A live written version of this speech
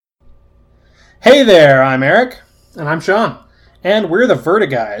Hey there, I'm Eric. And I'm Sean. And we're the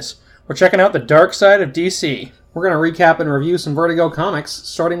Vertiguys. We're checking out the dark side of DC. We're going to recap and review some Vertigo comics,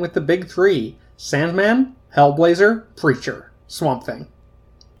 starting with the big three. Sandman, Hellblazer, Preacher, Swamp Thing.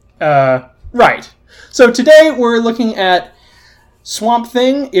 Right. So today we're looking at Swamp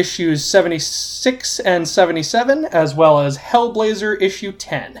Thing issues 76 and 77, as well as Hellblazer issue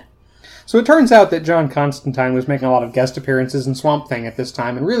 10. So it turns out that John Constantine was making a lot of guest appearances in Swamp Thing at this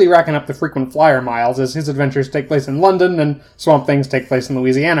time, and really racking up the frequent flyer miles as his adventures take place in London and Swamp Things take place in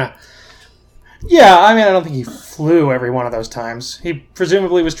Louisiana. Yeah, I don't think he flew every one of those times. He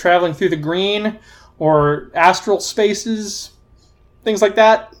presumably was traveling through the green, or astral spaces, things like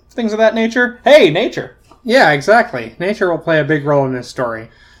that, things of that nature. Hey, nature! Yeah, exactly. Nature will play a big role in this story.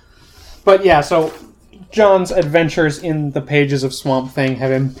 But yeah, so John's adventures in the pages of Swamp Thing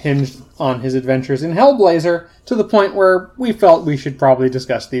have impinged on his adventures in Hellblazer to the point where we felt we should probably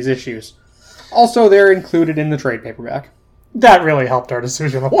discuss these issues. Also, they're included in the trade paperback. That really helped our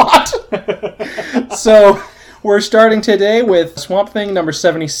decision a lot. So, we're starting today with Swamp Thing number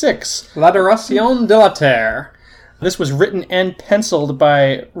 76, L'Adoration de la Terre. This was written and penciled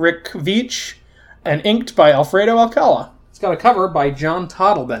by Rick Veitch and inked by Alfredo Alcala. It's got a cover by John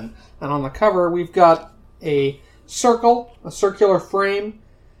Toddleben. And on the cover, we've got a circle, a circular frame,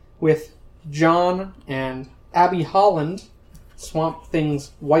 with John and Abby Holland, Swamp Thing's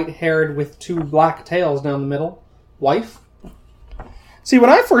white-haired with two black tails down the middle, wife. See,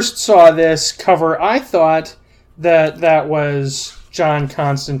 when I first saw this cover, I thought that was John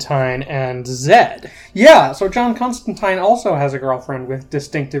Constantine and Zed. Yeah, so John Constantine also has a girlfriend with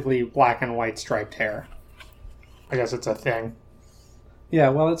distinctively black and white striped hair. I guess it's a thing. Yeah,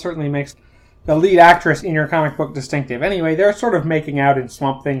 well, it certainly makes the lead actress in your comic book distinctive. Anyway, they're sort of making out in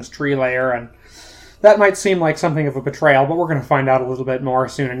Swamp Thing's tree lair, and that might seem like something of a betrayal, but we're going to find out a little bit more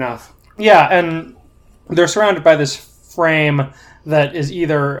soon enough. Yeah, and they're surrounded by this frame that is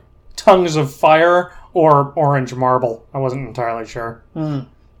either tongues of fire or orange marble. I wasn't entirely sure.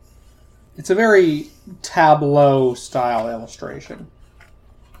 It's a very tableau-style illustration.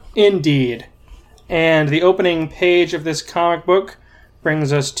 Indeed. And the opening page of this comic book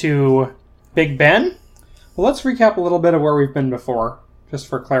brings us to Big Ben. Well, let's recap a little bit of where we've been before, just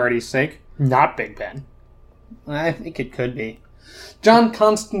for clarity's sake. Not Big Ben. I think it could be. John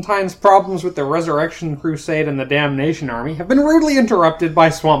Constantine's problems with the Resurrection Crusade and the Damnation Army have been rudely interrupted by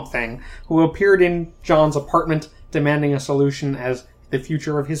Swamp Thing, who appeared in John's apartment demanding a solution as the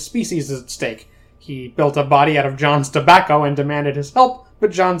future of his species is at stake. He built a body out of John's tobacco and demanded his help,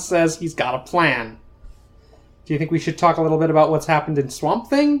 but John says he's got a plan. Do you think we should talk a little bit about what's happened in Swamp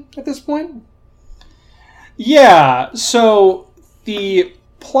Thing at this point? Yeah, so the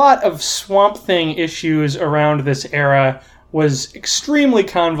plot of Swamp Thing issues around this era was extremely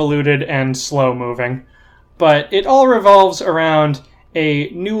convoluted and slow-moving, but it all revolves around a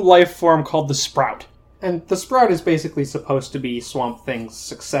new life form called the Sprout. And the Sprout is basically supposed to be Swamp Thing's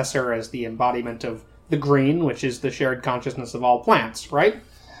successor as the embodiment of the green, which is the shared consciousness of all plants, right?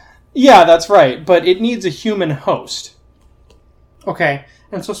 Yeah, that's right, but it needs a human host. Okay,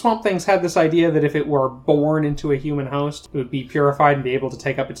 and so Swamp Thing's had this idea that if it were born into a human host, it would be purified and be able to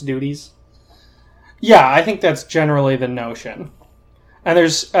take up its duties. Yeah, I think that's generally the notion. And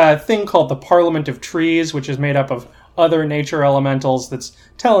there's a thing called the Parliament of Trees, which is made up of other nature elementals that's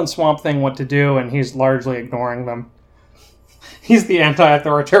telling Swamp Thing what to do, and he's largely ignoring them. He's the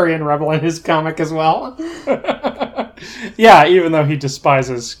anti-authoritarian rebel in his comic as well. Yeah, even though he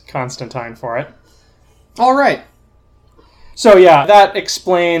despises Constantine for it. All right. So yeah, that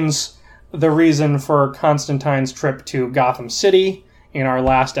explains the reason for Constantine's trip to Gotham City in our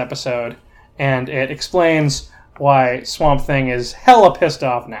last episode, and it explains why Swamp Thing is hella pissed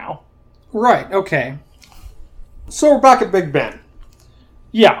off now. Right, okay. So we're back at Big Ben.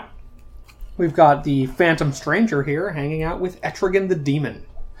 Yeah. We've got the Phantom Stranger here hanging out with Etrigan the Demon.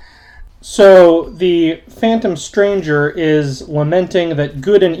 So the Phantom Stranger is lamenting that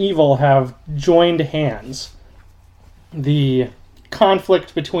good and evil have joined hands. The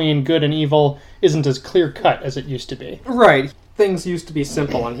conflict between good and evil isn't as clear-cut as it used to be. Right. Things used to be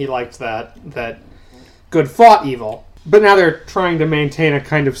simple, and he liked that good fought evil. But now they're trying to maintain a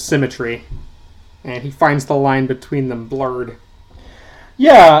kind of symmetry, and he finds the line between them blurred.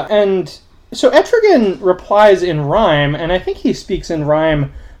 Yeah, and so Etrigan replies in rhyme, and I think he speaks in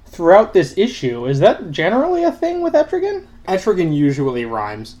rhyme throughout this issue. Is that generally a thing with Etrigan? Etrigan usually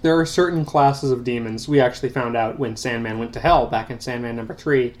rhymes. There are certain classes of demons, we actually found out when Sandman went to hell back in Sandman number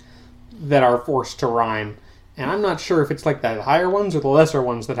 3, that are forced to rhyme. And I'm not sure if it's like the higher ones or the lesser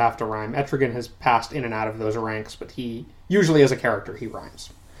ones that have to rhyme. Etrigan has passed in and out of those ranks, but he, usually as a character, he rhymes.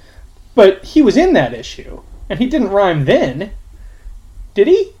 But he was in that issue, and he didn't rhyme then. Did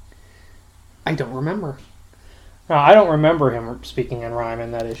he? I don't remember. No, I don't remember him speaking in rhyme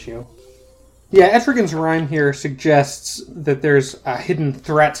in that issue. Yeah, Etrigan's rhyme here suggests that there's a hidden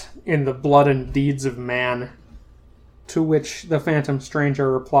threat in the blood and deeds of man. To which the Phantom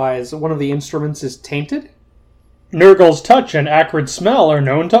Stranger replies, one of the instruments is tainted? Nurgle's touch and acrid smell are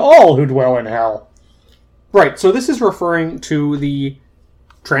known to all who dwell in hell. Right, so this is referring to the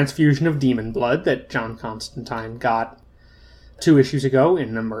transfusion of demon blood that John Constantine got 2 issues ago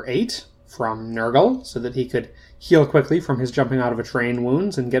in number 8 from Nurgle, so that he could heal quickly from his jumping out of a train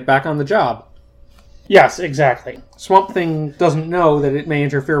wounds and get back on the job. Yes, exactly. Swamp Thing doesn't know that it may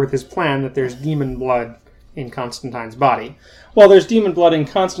interfere with his plan that there's demon blood in Constantine's body. Well, there's demon blood in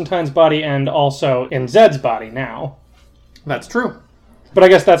Constantine's body and also in Zed's body now. That's true. But I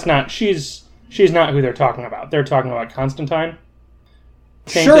guess that's not... She's not who they're talking about. They're talking about Constantine.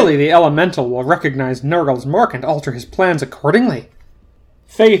 Surely the Elemental will recognize Nurgle's mark and alter his plans accordingly.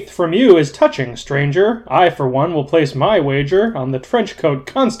 Faith from you is touching, stranger. I, for one, will place my wager on the trenchcoat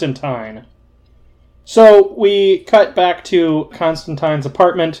Constantine. So we cut back to Constantine's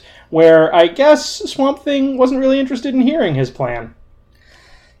apartment, where I guess Swamp Thing wasn't really interested in hearing his plan.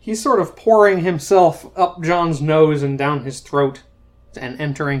 He's sort of pouring himself up John's nose and down his throat, and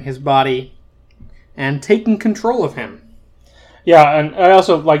entering his body, and taking control of him. Yeah, and I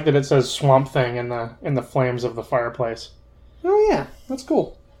also like that it says Swamp Thing in the flames of the fireplace. Oh yeah, that's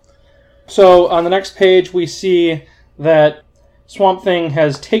cool. So on the next page we see that Swamp Thing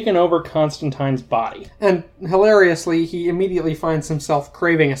has taken over Constantine's body. And hilariously, he immediately finds himself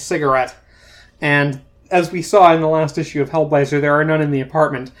craving a cigarette. And as we saw in the last issue of Hellblazer, there are none in the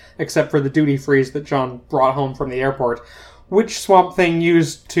apartment, except for the duty-frees that John brought home from the airport, which Swamp Thing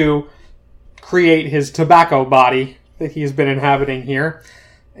used to create his tobacco body that he's been inhabiting here.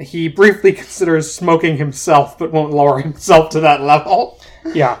 He briefly considers smoking himself, but won't lower himself to that level.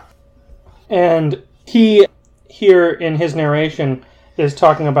 Yeah. And he, here in his narration, is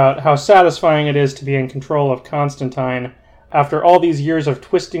talking about how satisfying it is to be in control of Constantine. After all these years of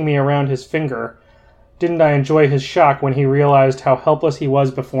twisting me around his finger, didn't I enjoy his shock when he realized how helpless he was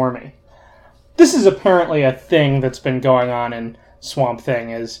before me? This is apparently a thing that's been going on in Swamp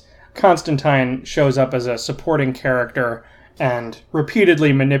Thing, is Constantine shows up as a supporting character and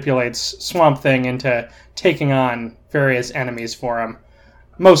repeatedly manipulates Swamp Thing into taking on various enemies for him,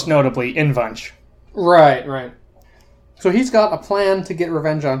 most notably Invunch. Right. So he's got a plan to get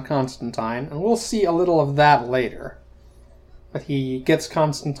revenge on Constantine, and we'll see a little of that later. But he gets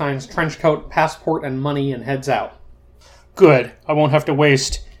Constantine's trenchcoat, passport, and money and heads out. Good. I won't have to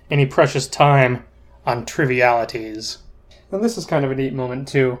waste any precious time on trivialities. And this is kind of a neat moment,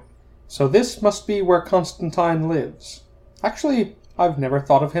 too. So this must be where Constantine lives. Actually, I've never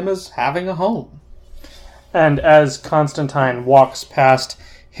thought of him as having a home. And as Constantine walks past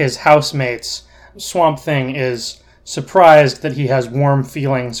his housemates, Swamp Thing is surprised that he has warm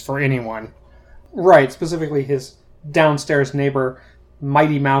feelings for anyone. Right, specifically his downstairs neighbor,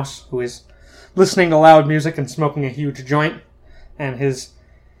 Mighty Mouse, who is listening to loud music and smoking a huge joint, and his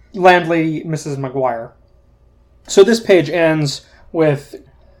landlady, Mrs. McGuire. So this page ends with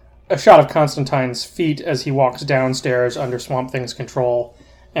a shot of Constantine's feet as he walks downstairs under Swamp Thing's control,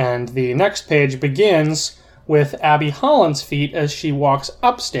 and the next page begins with Abby Holland's feet as she walks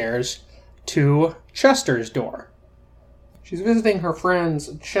upstairs to Chester's door. She's visiting her friends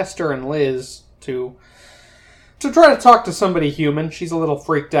Chester and Liz to try to talk to somebody human. She's a little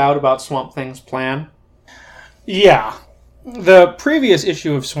freaked out about Swamp Thing's plan. Yeah. The previous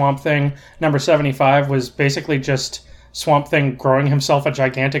issue of Swamp Thing, number 75, was basically just Swamp Thing growing himself a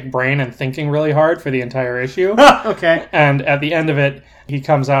gigantic brain and thinking really hard for the entire issue. Okay. And at the end of it, he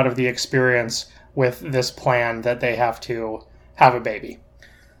comes out of the experience with this plan that they have to have a baby.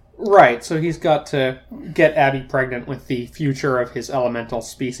 Right, so he's got to get Abby pregnant with the future of his elemental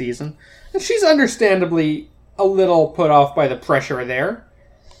species, and she's understandably a little put off by the pressure there.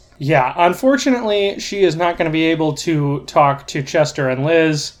 Yeah, unfortunately, she is not going to be able to talk to Chester and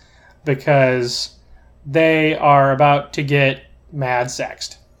Liz because they are about to get mad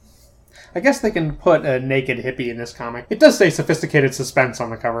sexed. I guess they can put a naked hippie in this comic. It does say sophisticated suspense on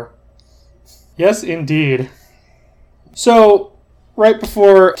the cover. Yes, indeed. So, right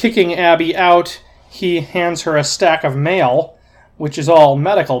before kicking Abby out, he hands her a stack of mail, which is all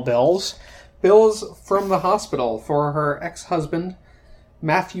medical bills. Bills from the hospital for her ex-husband,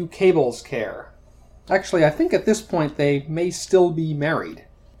 Matthew Cable's care. Actually, I think at this point they may still be married.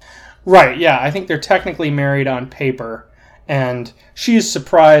 Right, yeah, I think they're technically married on paper. And she's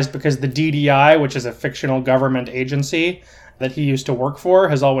surprised because the DDI, which is a fictional government agency, that he used to work for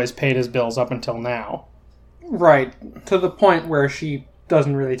has always paid his bills up until now. Right, to the point where she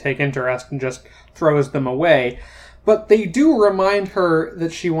doesn't really take interest and just throws them away. But they do remind her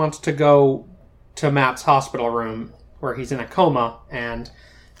that she wants to go to Matt's hospital room, where he's in a coma, and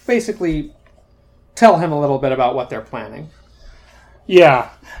basically tell him a little bit about what they're planning. Yeah.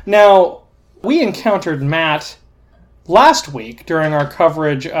 Now, we encountered Matt last week during our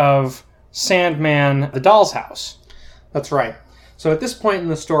coverage of Sandman, the Doll's House. That's right. So at this point in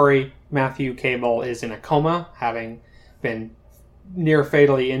the story, Matthew Cable is in a coma, having been near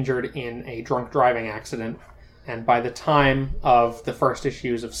fatally injured in a drunk driving accident. And by the time of the first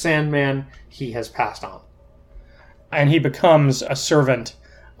issues of Sandman, he has passed on. And he becomes a servant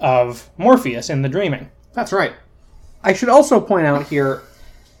of Morpheus in The Dreaming. That's right. I should also point out here,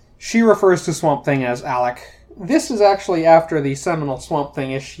 she refers to Swamp Thing as Alec. This is actually after the seminal Swamp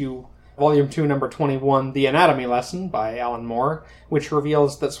Thing issue, Volume 2, Number 21, The Anatomy Lesson by Alan Moore, which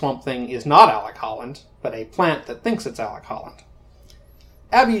reveals that Swamp Thing is not Alec Holland, but a plant that thinks it's Alec Holland.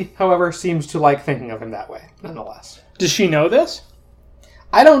 Abby, however, seems to like thinking of him that way, nonetheless. Does she know this?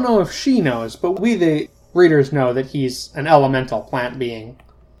 I don't know if she knows, but we, the readers, know that he's an elemental plant being,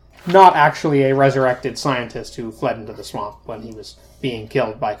 not actually a resurrected scientist who fled into the swamp when he was being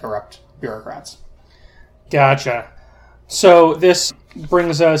killed by corrupt bureaucrats. Gotcha. So this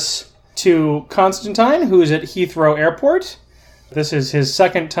brings us to Constantine, who's at Heathrow Airport. This is his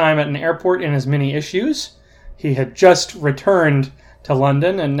second time at an airport in as many issues. He had just returned to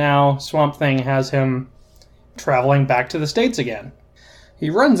London, and now Swamp Thing has him traveling back to the States again. He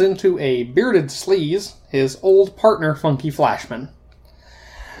runs into a bearded sleaze, his old partner Funky Flashman.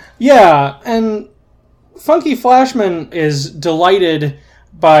 Yeah, and Funky Flashman is delighted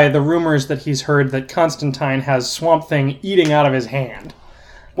by the rumors that he's heard that Constantine has Swamp Thing eating out of his hand,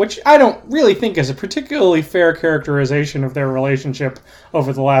 which I don't really think is a particularly fair characterization of their relationship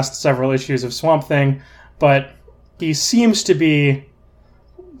over the last several issues of Swamp Thing, but he seems to be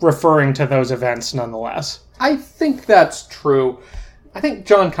referring to those events nonetheless. I think that's true. I think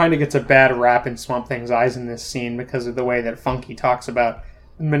John kind of gets a bad rap in Swamp Thing's eyes in this scene because of the way that Funky talks about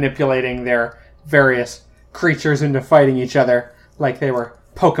manipulating their various creatures into fighting each other like they were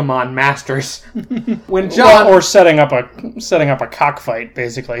Pokemon masters. When John or setting up a cockfight,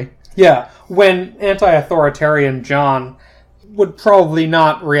 basically. Yeah, when anti-authoritarian John would probably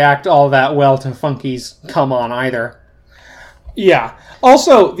not react all that well to Funky's come on either. Yeah.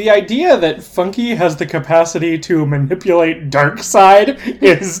 Also, the idea that Funky has the capacity to manipulate Darkseid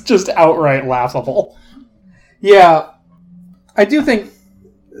is just outright laughable. Yeah, I do think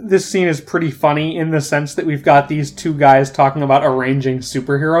this scene is pretty funny in the sense that we've got these two guys talking about arranging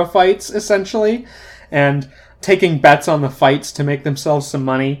superhero fights, essentially, and taking bets on the fights to make themselves some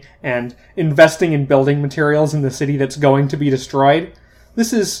money, and investing in building materials in the city that's going to be destroyed.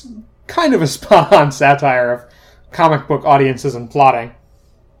 This is kind of a spot-on satire of comic book audiences and plotting.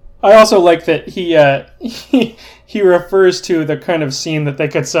 I also like that he refers to the kind of scene that they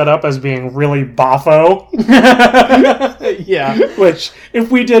could set up as being really boffo. Yeah. Which,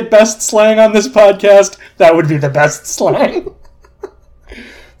 if we did best slang on this podcast, that would be the best slang.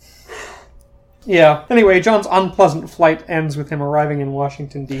 Yeah. Anyway, John's unpleasant flight ends with him arriving in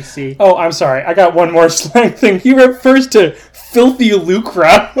Washington, D.C. Oh, I'm sorry. I got one more slang thing. He refers to filthy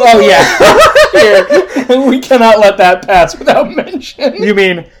lucre. Oh, yeah. Here. We cannot let that pass without mention. You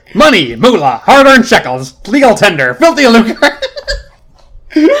mean money, moolah, hard-earned shekels, legal tender, filthy lucre.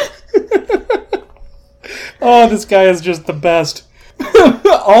 Oh, this guy is just the best.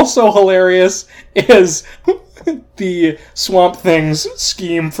 Also hilarious is the Swamp Thing's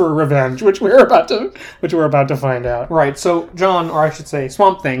scheme for revenge, which we're about to find out. Right, so John, or I should say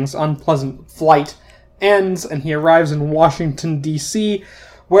Swamp Thing's unpleasant flight ends, and he arrives in Washington, D.C.,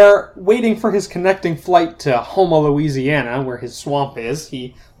 where, waiting for his connecting flight to Houma, Louisiana, where his swamp is,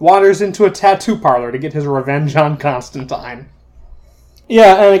 he wanders into a tattoo parlor to get his revenge on Constantine.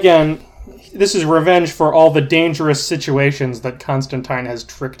 Yeah, and again, this is revenge for all the dangerous situations that Constantine has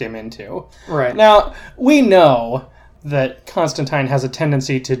tricked him into. Right. Now, we know that Constantine has a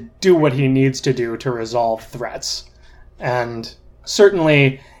tendency to do what he needs to do to resolve threats. And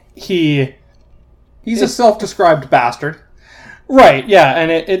certainly, he's a self-described bastard. Right, yeah,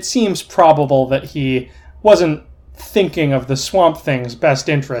 and it seems probable that he wasn't thinking of the Swamp Thing's best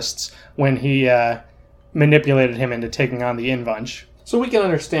interests when he manipulated him into taking on the Invunch. So we can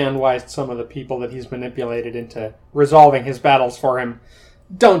understand why some of the people that he's manipulated into resolving his battles for him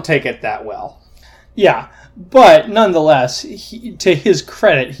don't take it that well. Yeah, but nonetheless, to his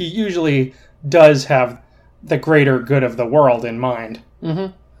credit, he usually does have the greater good of the world in mind.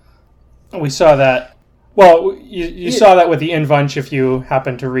 Mm-hmm. We saw that Well, you saw that with the Invunch if you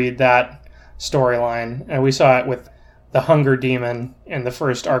happen to read that storyline. And we saw it with the Hunger Demon in the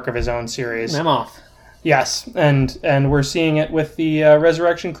first arc of his own series. Nemoth. Yes, and we're seeing it with the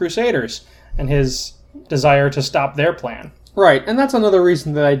Resurrection Crusaders and his desire to stop their plan. Right, and that's another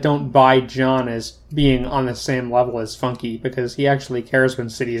reason that I don't buy John as being on the same level as Funky, because he actually cares when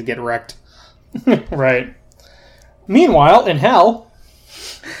cities get wrecked. Right. Meanwhile, in Hell...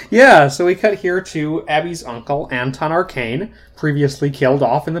 Yeah, so we cut here to Abby's uncle, Anton Arcane, previously killed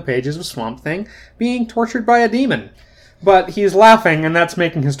off in the pages of Swamp Thing, being tortured by a demon. But he's laughing, and that's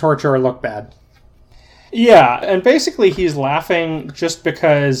making his torturer look bad. Yeah, and basically he's laughing just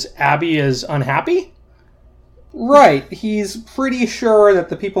because Abby is unhappy? Right, he's pretty sure that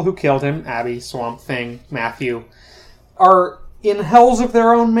the people who killed him, Abby, Swamp Thing, Matthew, are in hells of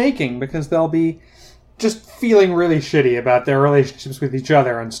their own making, because they'll be just feeling really shitty about their relationships with each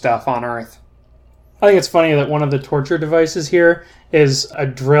other and stuff on Earth. I think it's funny that one of the torture devices here is a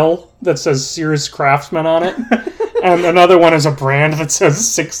drill that says Sears Craftsman on it, and another one is a brand that says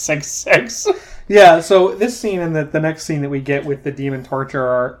 666. Yeah, so this scene and the next scene that we get with the demon torture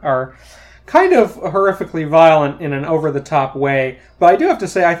are kind of horrifically violent in an over-the-top way. But I do have to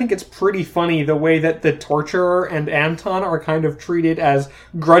say, I think it's pretty funny the way that the torturer and Anton are kind of treated as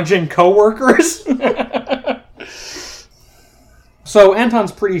grudging co-workers. So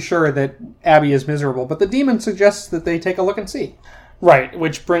Anton's pretty sure that Abby is miserable, but the demon suggests that they take a look and see. Right,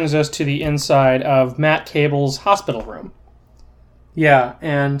 which brings us to the inside of Matt Cable's hospital room. Yeah,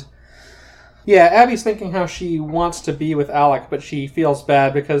 and... yeah, Abby's thinking how she wants to be with Alec, but she feels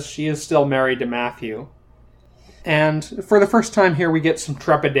bad because she is still married to Matthew. And for the first time here, we get some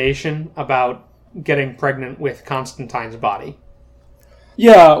trepidation about getting pregnant with Constantine's body.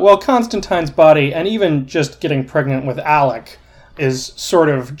 Yeah, well, Constantine's body, and even just getting pregnant with Alec, is sort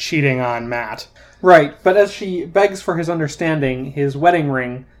of cheating on Matt. Right, but as she begs for his understanding, his wedding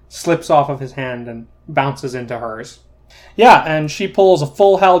ring slips off of his hand and bounces into hers. Yeah, and she pulls a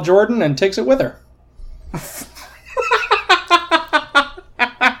full Hal Jordan and takes it with her.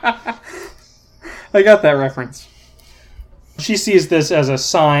 I got that reference. She sees this as a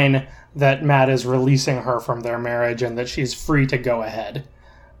sign that Matt is releasing her from their marriage and that she's free to go ahead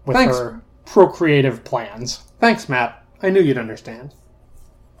with her procreative plans. Thanks, Matt. I knew you'd understand.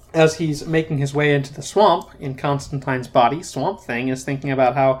 As he's making his way into the swamp in Constantine's body, Swamp Thing is thinking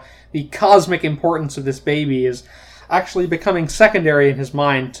about how the cosmic importance of this baby is actually becoming secondary in his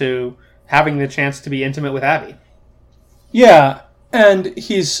mind to having the chance to be intimate with Abby. Yeah, and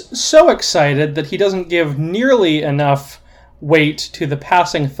he's so excited that he doesn't give nearly enough weight to the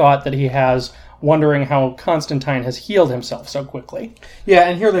passing thought that he has, wondering how Constantine has healed himself so quickly. Yeah,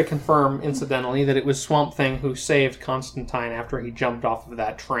 and here they confirm, incidentally, that it was Swamp Thing who saved Constantine after he jumped off of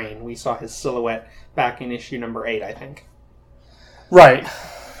that train. We saw his silhouette back in issue number 8, I think. Right.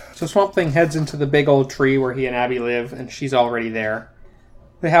 So Swamp Thing heads into the big old tree where he and Abby live, and she's already there.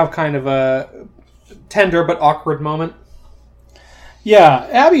 They have kind of a tender but awkward moment. Yeah,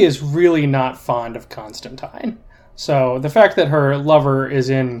 Abby is really not fond of Constantine. So the fact that her lover is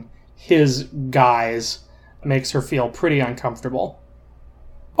in his guise makes her feel pretty uncomfortable.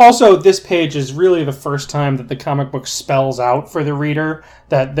 Also, this page is really the first time that the comic book spells out for the reader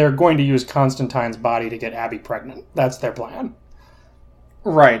that they're going to use Constantine's body to get Abby pregnant. That's their plan.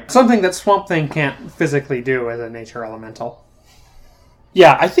 Right. Something that Swamp Thing can't physically do as a nature elemental.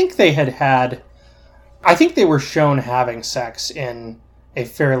 Yeah, I think they were shown having sex in a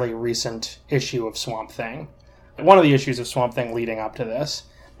fairly recent issue of Swamp Thing. One of the issues of Swamp Thing leading up to this,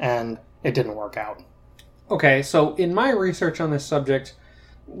 and it didn't work out. Okay, so in my research on this subject,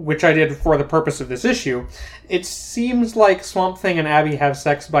 which I did for the purpose of this issue, it seems like Swamp Thing and Abby have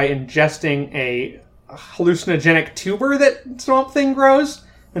sex by ingesting a hallucinogenic tuber that Swamp Thing grows,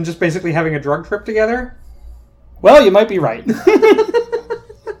 and just basically having a drug trip together. Well, you might be right.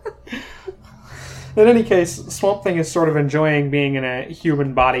 In any case, Swamp Thing is sort of enjoying being in a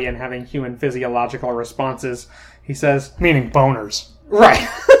human body and having human physiological responses. He says... meaning boners. Right.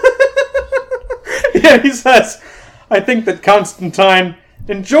 Yeah, he says, I think that Constantine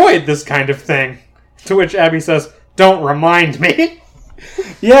enjoyed this kind of thing. To which Abby says, don't remind me.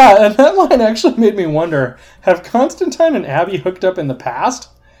 Yeah, and that line actually made me wonder, have Constantine and Abby hooked up in the past?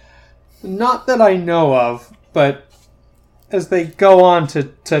 Not that I know of, but as they go on to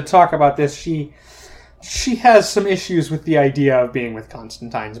talk about this, she has some issues with the idea of being with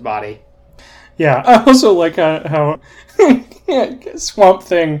Constantine's body. Yeah, I also like how Swamp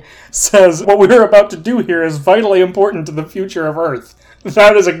Thing says, what we're about to do here is vitally important to the future of Earth.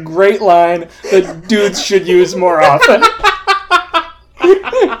 That is a great line that dudes should use more often.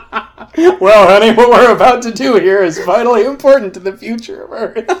 Well, honey, what we're about to do here is vitally important to the future of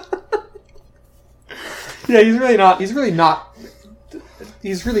Earth. Yeah, he's really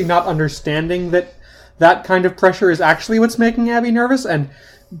not understanding that kind of pressure is actually what's making Abby nervous, and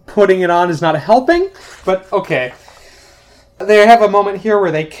putting it on is not helping. But okay. They have a moment here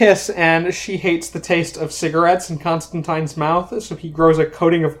where they kiss, and she hates the taste of cigarettes in Constantine's mouth, so he grows a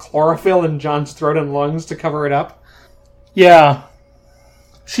coating of chlorophyll in John's throat and lungs to cover it up. Yeah.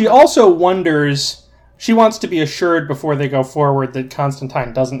 She also wonders, she wants to be assured before they go forward that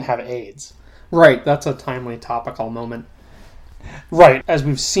Constantine doesn't have AIDS. Right, that's a timely topical moment. Right, as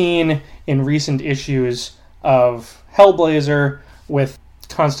we've seen in recent issues of Hellblazer with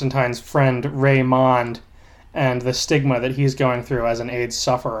Constantine's friend Raymond and the stigma that he's going through as an AIDS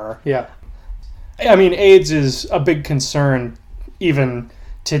sufferer. Yeah. I mean, AIDS is a big concern even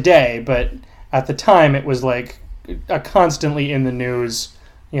today, but at the time it was like a constantly in the news,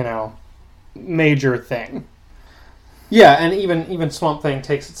 major thing. Yeah, and even Swamp Thing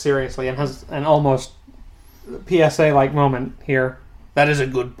takes it seriously and has an almost PSA-like moment here. That is a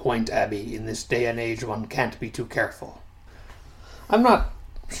good point, Abby. In this day and age, one can't be too careful. I'm not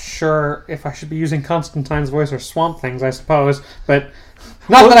sure if I should be using Constantine's voice or Swamp Thing's, I suppose, but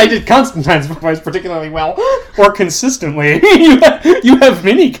not that I did Constantine's voice particularly well. Or consistently. You have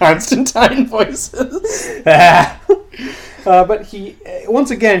many Constantine voices. But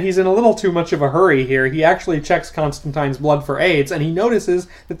once again, he's in a little too much of a hurry here. He actually checks Constantine's blood for AIDS, and he notices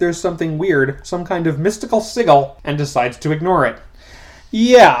that there's something weird, some kind of mystical sigil, and decides to ignore it.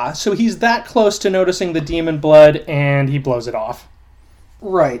 Yeah, so he's that close to noticing the demon blood, and he blows it off.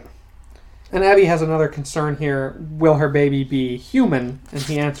 Right. And Abby has another concern here. Will her baby be human? And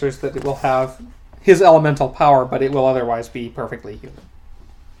he answers that it will have his elemental power, but it will otherwise be perfectly human.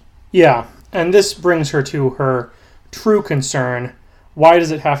 Yeah, and this brings her to her true concern. Why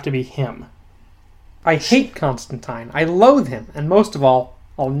does it have to be him? I hate Constantine. I loathe him. And most of all,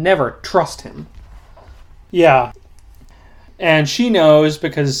 I'll never trust him. Yeah. And she knows,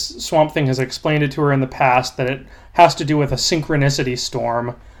 because Swamp Thing has explained it to her in the past, that it has to do with a synchronicity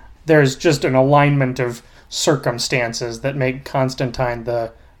storm. There's just an alignment of circumstances that make Constantine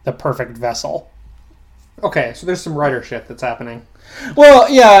the perfect vessel. Okay, so there's some writer shit that's happening. Well,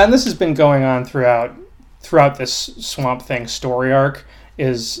 yeah, and this has been going on throughout this Swamp Thing story arc.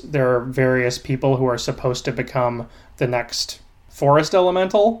 Is there are various people who are supposed to become the next forest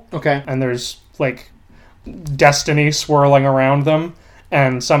elemental. Okay. And there's, destiny swirling around them,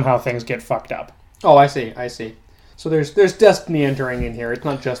 and somehow things get fucked up. Oh, I see. So there's destiny entering in here. It's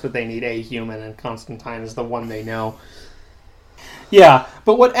not just that they need a human and Constantine is the one they know. Yeah,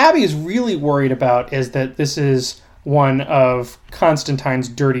 but what Abby is really worried about is that this is one of Constantine's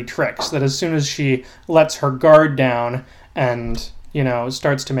dirty tricks, that as soon as she lets her guard down and,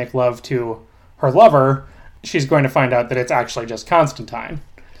 starts to make love to her lover, she's going to find out that it's actually just Constantine.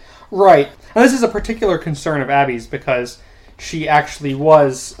 Right. And this is a particular concern of Abby's because she actually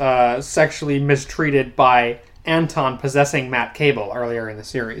was sexually mistreated by Anton possessing Matt Cable earlier in the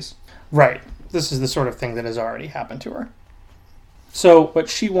series. Right. This is the sort of thing that has already happened to her. So what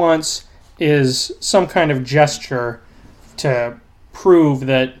she wants is some kind of gesture to prove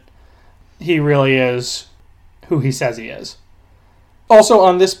that he really is who he says he is. Also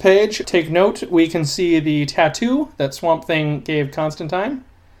on this page, take note, we can see the tattoo that Swamp Thing gave Constantine.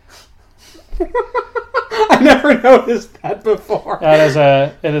 I never noticed that before.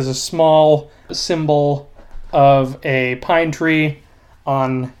 It is a small symbol of a pine tree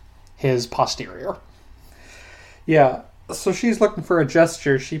on his posterior. Yeah, so she's looking for a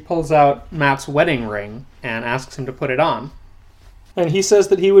gesture. She pulls out Matt's wedding ring and asks him to put it on. And he says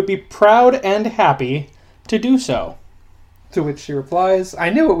that he would be proud and happy to do so. To which she replies, I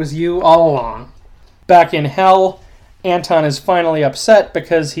knew it was you all along. Back in hell, Anton is finally upset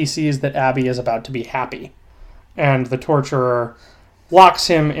because he sees that Abby is about to be happy. And the torturer locks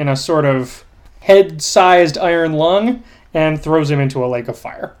him in a sort of head-sized iron lung and throws him into a lake of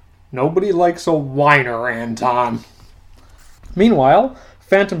fire. Nobody likes a whiner, Anton. Meanwhile,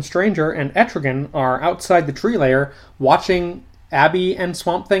 Phantom Stranger and Etrigan are outside the tree lair watching Abby and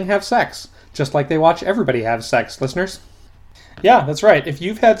Swamp Thing have sex. Just like they watch everybody have sex, listeners. Yeah, that's right. If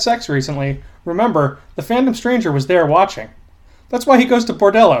you've had sex recently, remember, the Phantom Stranger was there watching. That's why he goes to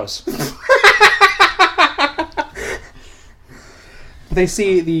bordellos. They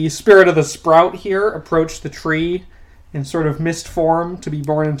see the spirit of the sprout here approach the tree in sort of mist form to be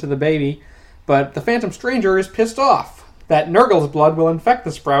born into the baby, but the Phantom Stranger is pissed off that Nurgle's blood will infect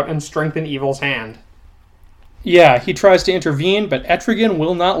the sprout and strengthen Evil's hand. Yeah, he tries to intervene, but Etrigan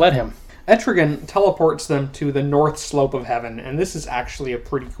will not let him. Etrigan teleports them to the north slope of heaven, and this is actually a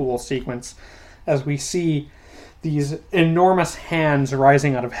pretty cool sequence as we see these enormous hands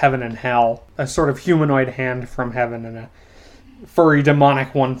rising out of heaven and hell, a sort of humanoid hand from heaven and a furry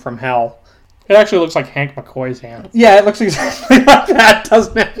demonic one from hell. It actually looks like Hank McCoy's hand. Yeah, it looks exactly like that,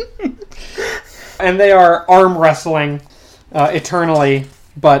 doesn't it? And they are arm wrestling eternally,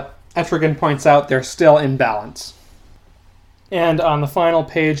 but Etrigan points out they're still in balance. And on the final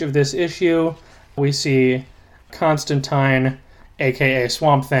page of this issue, we see Constantine, aka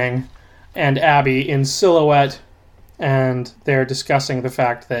Swamp Thing, and Abby in silhouette, and they're discussing the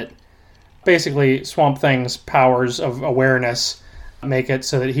fact that basically Swamp Thing's powers of awareness make it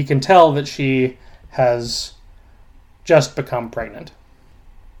so that he can tell that she has just become pregnant.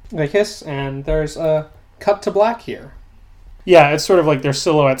 They kiss, and there's a cut to black here. Yeah, it's sort of like their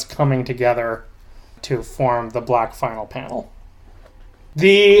silhouettes coming together to form the black final panel.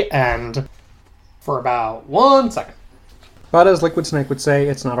 The end. For about 1 second. But as Liquid Snake would say,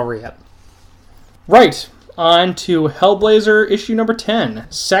 it's not over yet. Right, on to Hellblazer issue number 10,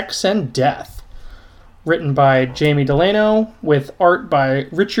 Sex and Death. Written by Jamie Delano, with art by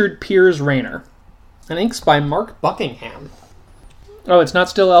Richard Piers Rayner. And inks by Mark Buckingham. Oh, it's not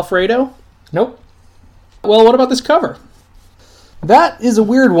still Alfredo? Nope. Well, what about this cover? That is a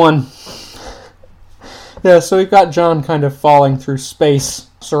weird one. Yeah, so we've got John kind of falling through space,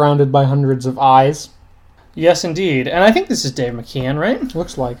 surrounded by hundreds of eyes. Yes, indeed. And I think this is Dave McKeon, right?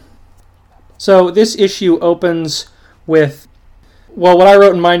 Looks like. So this issue opens with, well, what I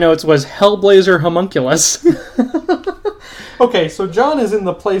wrote in my notes was Hellblazer Homunculus. Okay, so John is in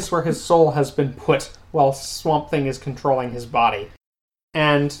the place where his soul has been put while Swamp Thing is controlling his body.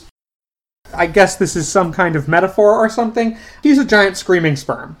 And I guess this is some kind of metaphor or something. He's a giant screaming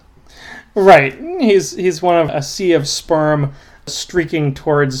sperm. Right. He's one of a sea of sperm streaking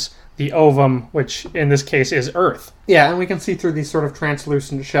towards the ovum, which in this case is Earth. Yeah, and we can see through the sort of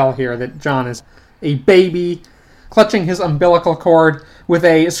translucent shell here that John is a baby clutching his umbilical cord with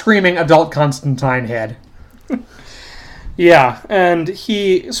a screaming adult Constantine head. Yeah, and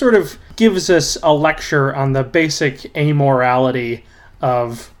he sort of gives us a lecture on the basic amorality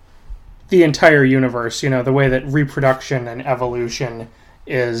of the entire universe, you know, the way that reproduction and evolution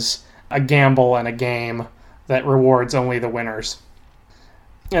is a gamble and a game that rewards only the winners.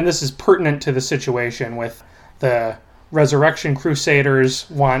 And this is pertinent to the situation with the Resurrection Crusaders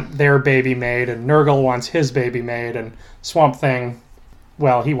want their baby made, and Nurgle wants his baby made, and Swamp Thing,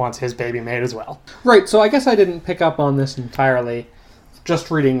 well, he wants his baby made as well. Right, so I guess I didn't pick up on this entirely,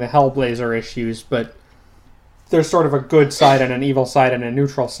 just reading the Hellblazer issues, but there's sort of a good side and an evil side and a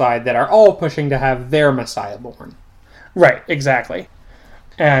neutral side that are all pushing to have their Messiah born. Right, exactly.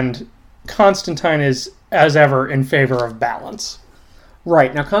 And Constantine is, as ever, in favor of balance.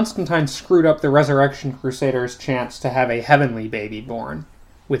 Right, now Constantine screwed up the Resurrection Crusaders' chance to have a heavenly baby born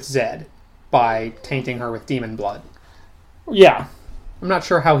with Zed by tainting her with demon blood. Yeah. I'm not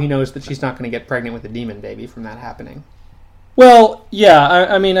sure how he knows that she's not going to get pregnant with a demon baby from that happening. Well, yeah,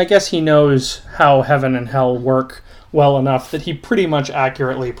 I mean, I guess he knows how heaven and hell work well enough that he pretty much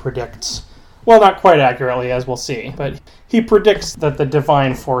accurately predicts, well, not quite accurately, as we'll see, but he predicts that the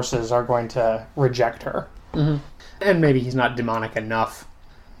divine forces are going to reject her. Mm-hmm. And maybe he's not demonic enough.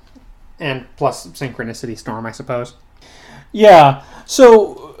 And plus Synchronicity Storm, I suppose. Yeah,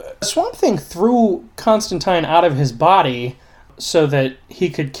 so Swamp Thing threw Constantine out of his body so that he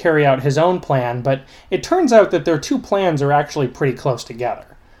could carry out his own plan, but it turns out that their two plans are actually pretty close together.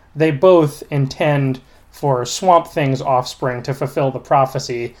 They both intend for Swamp Thing's offspring to fulfill the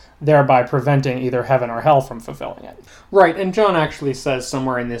prophecy, thereby preventing either heaven or hell from fulfilling it. Right, and John actually says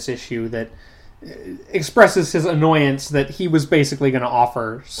somewhere in this issue that expresses his annoyance that he was basically going to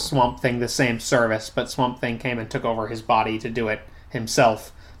offer Swamp Thing the same service, but Swamp Thing came and took over his body to do it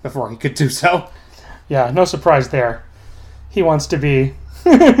himself before he could do so. Yeah, no surprise there. He wants to be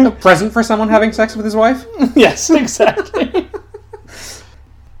a present for someone having sex with his wife? Yes, exactly.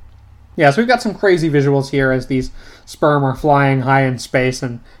 Yeah, so we've got some crazy visuals here as these sperm are flying high in space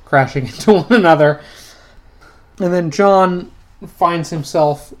and crashing into one another. And then John finds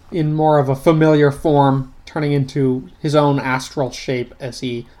himself in more of a familiar form, turning into his own astral shape as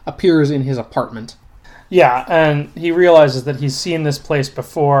he appears in his apartment. Yeah, and he realizes that he's seen this place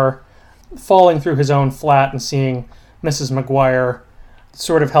before. Falling through his own flat and seeing Mrs. McGuire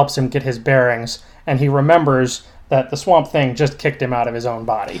sort of helps him get his bearings, and he remembers that the Swamp Thing just kicked him out of his own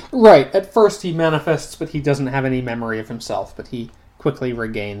body. Right, at first he manifests, but he doesn't have any memory of himself, but he quickly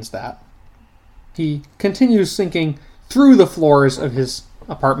regains that. He continues sinking through the floors of his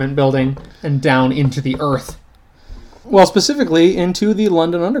apartment building and down into the earth. Well, specifically into the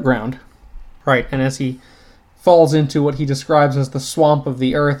London Underground. Right, and as he falls into what he describes as the swamp of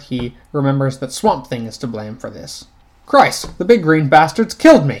the earth, he remembers that Swamp Thing is to blame for this. Christ, the big green bastards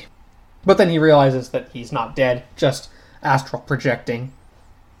killed me! But then he realizes that he's not dead, just astral projecting.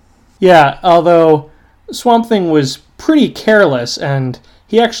 Yeah, although Swamp Thing was pretty careless, and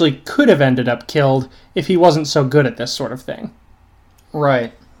he actually could have ended up killed if he wasn't so good at this sort of thing.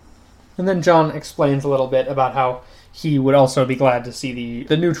 Right. And then John explains a little bit about how he would also be glad to see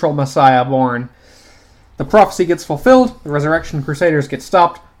the neutral Messiah born. The prophecy gets fulfilled, the Resurrection Crusaders get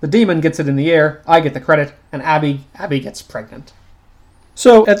stopped, the demon gets it in the air, I get the credit, and Abby gets pregnant.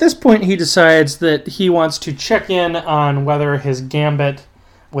 So at this point he decides that he wants to check in on whether his gambit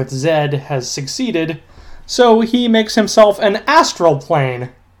with Zed has succeeded, so he makes himself an astral plane.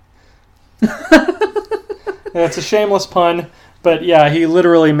 It's a shameless pun, but yeah, he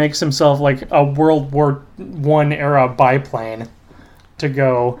literally makes himself like a World War I era biplane to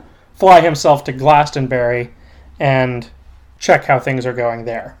go fly himself to Glastonbury and check how things are going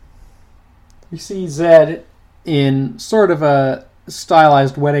there. You see Zed in sort of a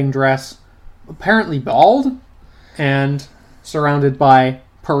stylized wedding dress, apparently bald, and surrounded by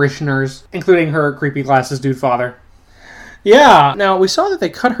parishioners, including her creepy glasses dude father. Yeah, now we saw that they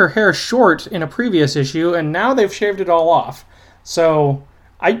cut her hair short in a previous issue, and now they've shaved it all off. So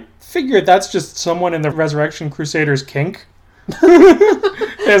I figured that's just someone in the Resurrection Crusaders kink.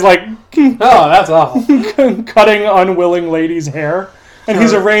 It's like, oh, that's awful. cutting unwilling ladies' hair. And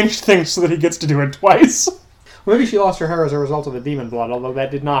he's arranged things so that he gets to do it twice. Maybe she lost her hair as a result of the demon blood, although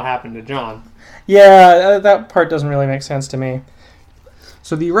that did not happen to John. Yeah, that part doesn't really make sense to me.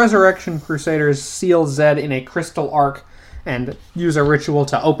 So the Resurrection Crusaders seal Zed in a crystal ark and use a ritual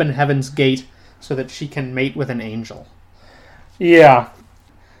to open Heaven's Gate so that she can mate with an angel. Yeah.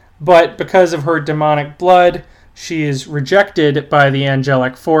 But because of her demonic blood, she is rejected by the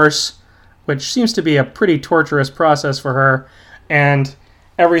angelic force, which seems to be a pretty torturous process for her, and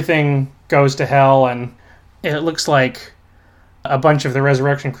everything goes to hell, and it looks like a bunch of the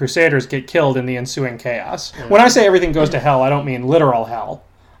Resurrection Crusaders get killed in the ensuing chaos. Mm-hmm. When I say everything goes to hell, I don't mean literal hell,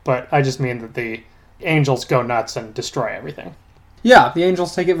 but I just mean that the angels go nuts and destroy everything. Yeah, the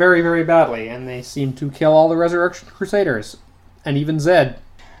angels take it very, very badly, and they seem to kill all the Resurrection Crusaders, and even Zed.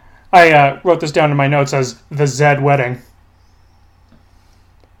 I wrote this down in my notes as the Zed wedding.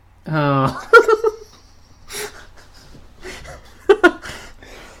 Oh.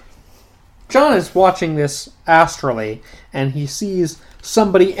 John is watching this astrally, and he sees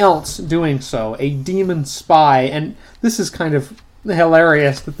somebody else doing so, a demon spy, and this is kind of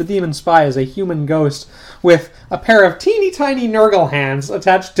hilarious that the demon spy is a human ghost with a pair of teeny tiny Nurgle hands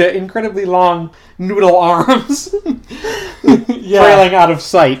attached to incredibly long noodle arms trailing out of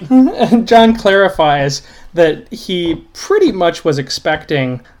sight. And John clarifies that he pretty much was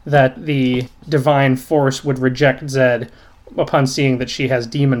expecting that the divine force would reject Zed upon seeing that she has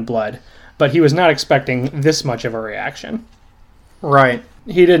demon blood, but he was not expecting this much of a reaction. Right.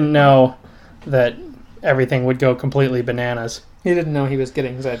 He didn't know that everything would go completely bananas. He didn't know he was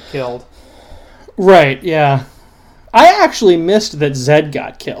getting Zed killed. Right, yeah. I actually missed that Zed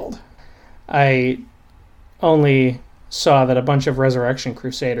got killed. I only saw that a bunch of Resurrection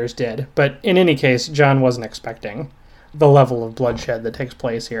Crusaders did, but in any case, John wasn't expecting the level of bloodshed that takes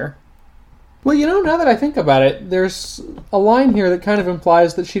place here. Well, you know, now that I think about it, there's a line here that kind of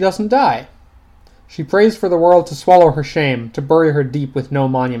implies that she doesn't die. She prays for the world to swallow her shame, to bury her deep with no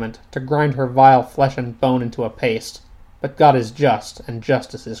monument, to grind her vile flesh and bone into a paste. But God is just, and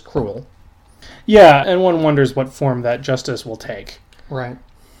justice is cruel. Yeah, and one wonders what form that justice will take. Right.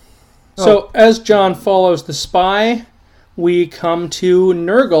 So, as John follows the spy, we come to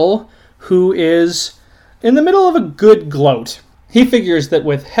Nurgle, who is in the middle of a good gloat. He figures that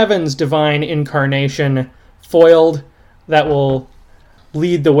with Heaven's divine incarnation foiled, that will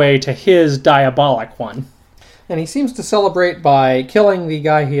lead the way to his diabolic one. And he seems to celebrate by killing the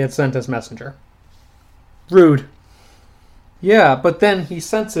guy he had sent as messenger. Rude. Yeah, but then he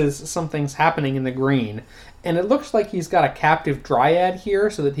senses something's happening in the green, and it looks like he's got a captive dryad here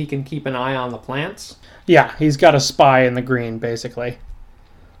so that he can keep an eye on the plants. Yeah, he's got a spy in the green, basically.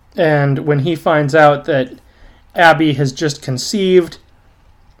 And when he finds out that Abby has just conceived,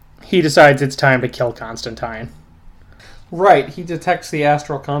 he decides it's time to kill Constantine. Right, he detects the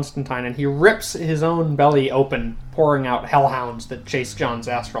astral Constantine, and he rips his own belly open, pouring out hellhounds that chase John's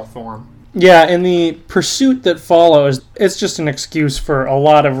astral form. Yeah, in the pursuit that follows, it's just an excuse for a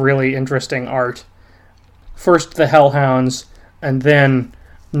lot of really interesting art. First the hellhounds, and then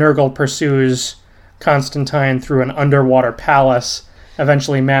Nurgle pursues Constantine through an underwater palace,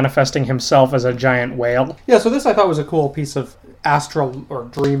 eventually manifesting himself as a giant whale. Yeah, so this I thought was a cool piece of astral or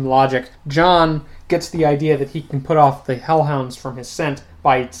dream logic, John gets the idea that he can put off the hellhounds from his scent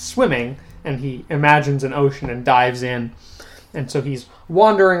by swimming, and he imagines an ocean and dives in. And so he's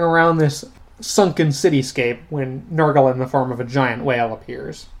wandering around this sunken cityscape when Nurgle in the form of a giant whale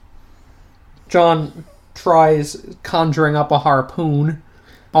appears. John tries conjuring up a harpoon.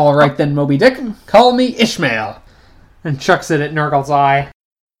 All right then, Moby Dick, call me Ishmael. And chucks it at Nurgle's eye.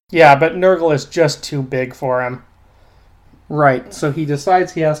 Yeah, but Nurgle is just too big for him. Right, so he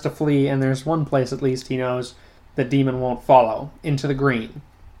decides he has to flee, and there's one place at least he knows the demon won't follow, into the green.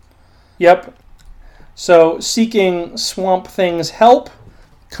 Yep. So, seeking Swamp Thing's help,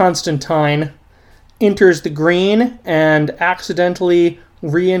 Constantine enters the green and accidentally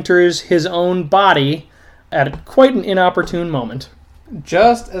re-enters his own body at quite an inopportune moment.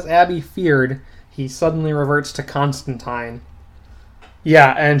 Just as Abby feared, he suddenly reverts to Constantine.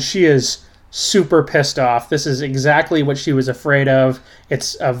 Yeah, and she is super pissed off. This is exactly what she was afraid of.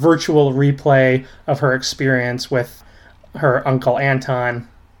 It's a virtual replay of her experience with her uncle Anton.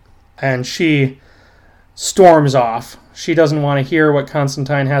 And she storms off. She doesn't want to hear what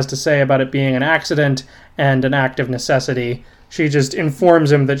Constantine has to say about it being an accident and an act of necessity. She just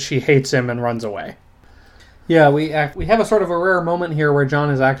informs him that she hates him and runs away. Yeah, we have a sort of a rare moment here where John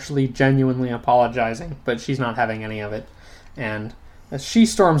is actually genuinely apologizing, but she's not having any of it. And as she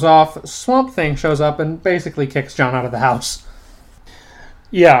storms off, Swamp Thing shows up and basically kicks John out of the house.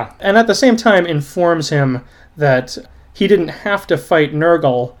 Yeah, and at the same time informs him that he didn't have to fight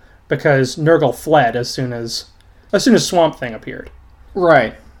Nurgle because Nurgle fled as soon as Swamp Thing appeared.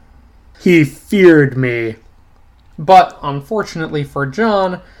 Right. He feared me. But, unfortunately for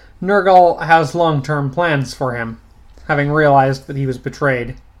John, Nurgle has long-term plans for him, having realized that he was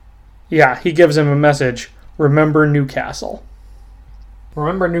betrayed. Yeah, he gives him a message. Remember Newcastle.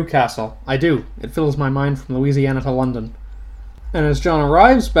 Remember Newcastle. I do. It fills my mind from Louisiana to London. And as John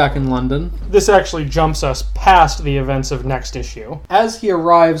arrives back in London... This actually jumps us past the events of next issue. As he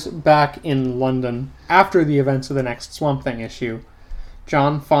arrives back in London, after the events of the next Swamp Thing issue,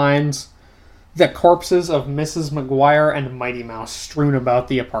 John finds the corpses of Mrs. Maguire and Mighty Mouse strewn about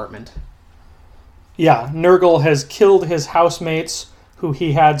the apartment. Yeah, Nurgle has killed his housemates, who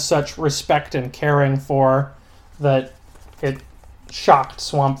he had such respect and caring for, that it shocked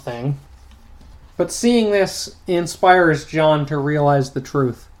Swamp Thing. But seeing this inspires John to realize the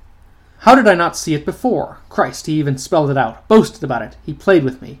truth. How did I not see it before? Christ, he even spelled it out, boasted about it. He played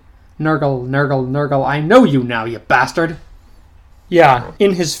with me. Nurgle, Nurgle, Nurgle, I know you now, you bastard! Yeah,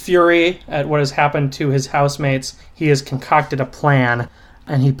 in his fury at what has happened to his housemates, he has concocted a plan,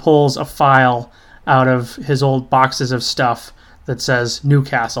 and he pulls a file out of his old boxes of stuff that says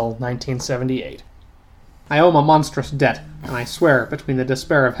Newcastle, 1978. I owe him a monstrous debt, and I swear, between the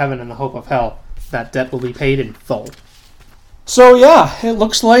despair of heaven and the hope of hell, that debt will be paid in full. So yeah, it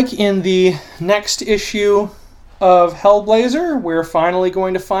looks like in the next issue of Hellblazer, we're finally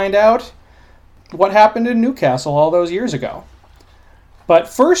going to find out what happened in Newcastle all those years ago. But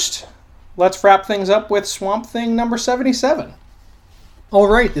first, let's wrap things up with Swamp Thing number 77.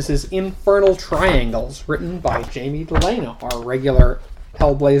 Alright, this is Infernal Triangles, written by Jamie Delano, our regular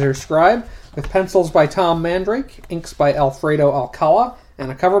Hellblazer scribe, with pencils by Tom Mandrake, inks by Alfredo Alcala,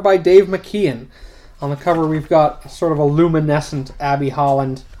 and a cover by Dave McKeon. On the cover we've got sort of a luminescent Abby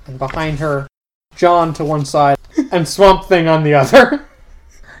Holland, and behind her, John to one side, and Swamp Thing on the other.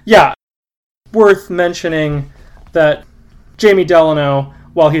 Yeah, worth mentioning that Jamie Delano,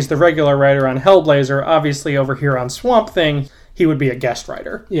 while he's the regular writer on Hellblazer, obviously over here on Swamp Thing, he would be a guest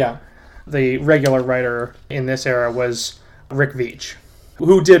writer. Yeah. The regular writer in this era was Rick Veitch,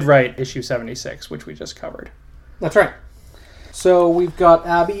 who did write issue 76, which we just covered. That's right. So we've got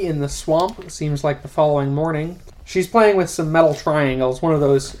Abby in the swamp, it seems like the following morning. She's playing with some metal triangles, one of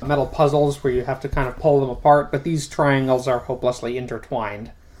those metal puzzles where you have to kind of pull them apart, but these triangles are hopelessly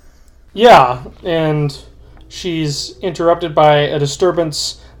intertwined. Yeah, and she's interrupted by a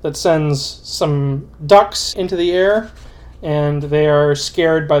disturbance that sends some ducks into the air, and they are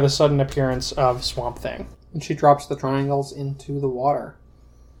scared by the sudden appearance of Swamp Thing. And she drops the triangles into the water.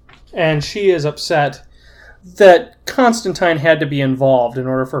 And she is upset that Constantine had to be involved in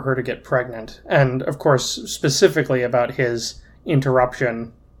order for her to get pregnant. And, of course, specifically about his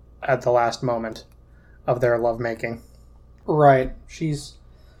interruption at the last moment of their lovemaking. Right. She's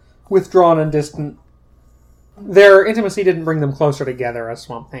withdrawn and distant. Their intimacy didn't bring them closer together, as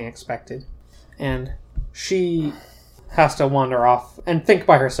Swamp Thing expected. And she has to wander off and think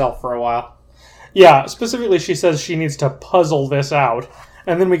by herself for a while. Yeah, specifically she says she needs to puzzle this out.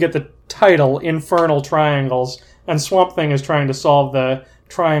 And then we get the title, Infernal Triangles, and Swamp Thing is trying to solve the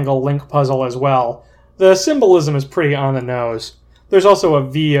triangle link puzzle as well. The symbolism is pretty on the nose. There's also a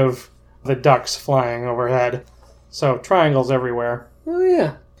V of the ducks flying overhead. So triangles everywhere. Oh,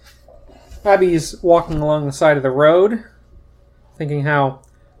 yeah. Abby's walking along the side of the road, thinking how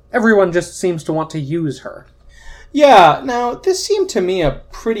everyone just seems to want to use her. Yeah, now this seemed to me a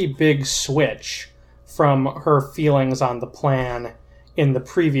pretty big switch from her feelings on the plan in the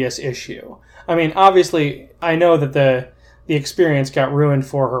previous issue. I mean, obviously, I know that the experience got ruined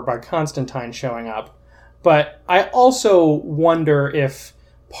for her by Constantine showing up, but I also wonder if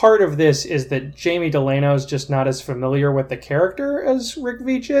part of this is that Jamie Delano's just not as familiar with the character as Rick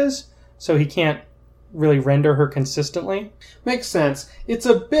Veitch is, so he can't really render her consistently. Makes sense. It's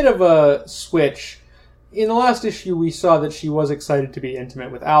a bit of a switch. In the last issue, we saw that she was excited to be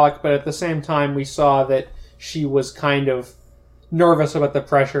intimate with Alec, but at the same time, we saw that she was kind of nervous about the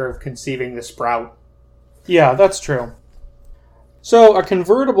pressure of conceiving the Sprout. Yeah, that's true. So a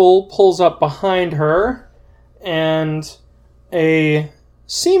convertible pulls up behind her, and a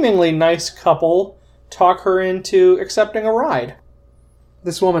seemingly nice couple talk her into accepting a ride.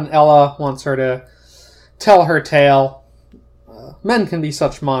 This woman, Ella, wants her to tell her tale. Men can be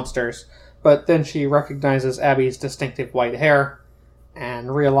such monsters. But then she recognizes Abby's distinctive white hair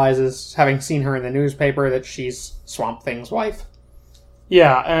and realizes, having seen her in the newspaper, that she's Swamp Thing's wife.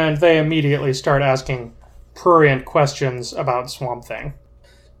 Yeah, and they immediately start asking prurient questions about Swamp Thing.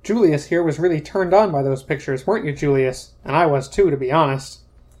 Julius here was really turned on by those pictures, weren't you, Julius? And I was too, to be honest.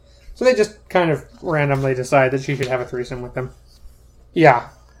 So they just kind of randomly decide that she should have a threesome with them. Yeah.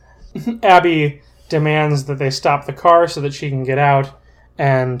 Abby demands that they stop the car so that she can get out,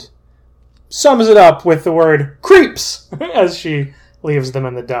 and sums it up with the word creeps as she leaves them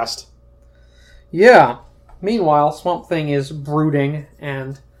in the dust. Yeah. Meanwhile, Swamp Thing is brooding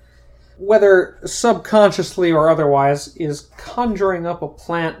and, whether subconsciously or otherwise, is conjuring up a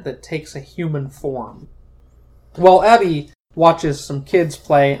plant that takes a human form. While Abby watches some kids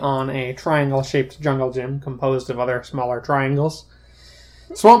play on a triangle-shaped jungle gym composed of other smaller triangles,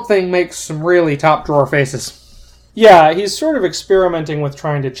 Swamp Thing makes some really top-drawer faces. Yeah, he's sort of experimenting with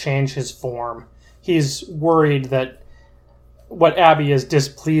trying to change his form. He's worried that what Abby is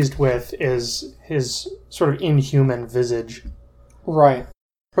displeased with is his sort of inhuman visage. Right.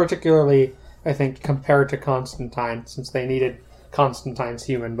 Particularly, I think, compared to Constantine, since they needed Constantine's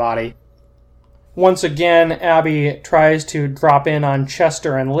human body. Once again, Abby tries to drop in on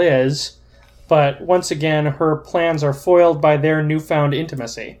Chester and Liz, but once again, her plans are foiled by their newfound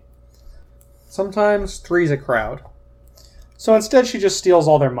intimacy. Sometimes three's a crowd. So instead, she just steals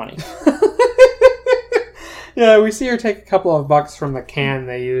all their money. Yeah, we see her take a couple of bucks from the can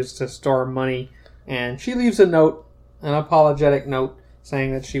they use to store money, and she leaves a note, an apologetic note,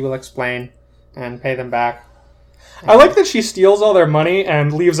 saying that she will explain and pay them back. I like that she steals all their money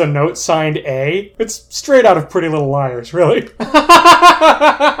and leaves a note signed A. It's straight out of Pretty Little Liars, really.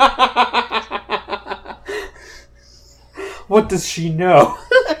 What does she know?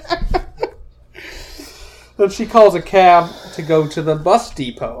 Then she calls a cab to go to the bus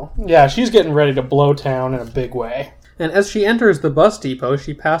depot. Yeah, she's getting ready to blow town in a big way. And as she enters the bus depot,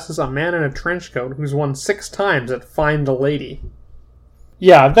 she passes a man in a trench coat who's won 6 times at Find a Lady.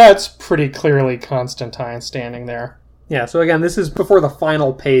 Yeah, that's pretty clearly Constantine standing there. Yeah, so again, this is before the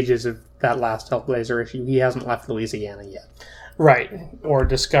final pages of that last Hellblazer issue. He hasn't left Louisiana yet. Right, or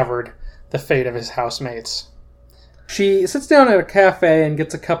discovered the fate of his housemates. She sits down at a cafe and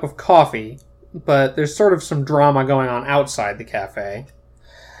gets a cup of coffee, but there's sort of some drama going on outside the cafe.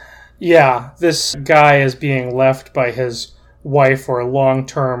 Yeah, this guy is being left by his wife or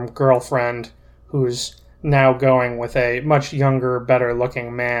long-term girlfriend, who's now going with a much younger,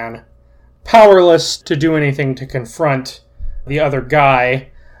 better-looking man. Powerless to do anything to confront the other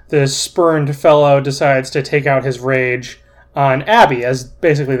guy, the spurned fellow decides to take out his rage on Abby as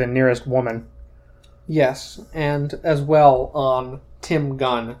basically the nearest woman. Yes, and as well on Tim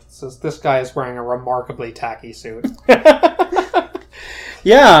Gunn, since this guy is wearing a remarkably tacky suit.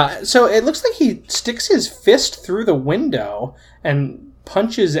 Yeah, so it looks like he sticks his fist through the window and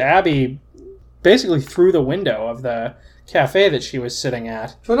punches Abby basically through the window of the cafe that she was sitting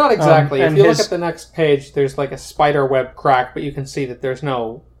at. So not exactly. If you look his- at the next page, there's like a spider web crack, but you can see that there's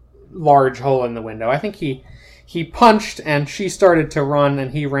no large hole in the window. I think he punched, and she started to run,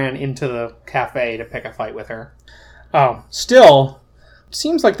 and he ran into the cafe to pick a fight with her. Oh, still,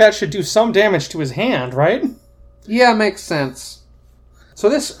 seems like that should do some damage to his hand, right? Yeah, makes sense. So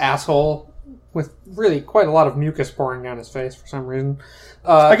this asshole, with really quite a lot of mucus pouring down his face for some reason.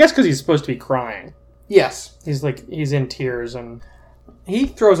 I guess because he's supposed to be crying. Yes. He's in tears, and He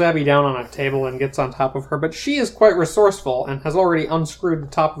throws Abby down on a table and gets on top of her, but she is quite resourceful and has already unscrewed the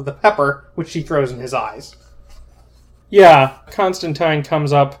top of the pepper, which she throws in his eyes. Yeah, Constantine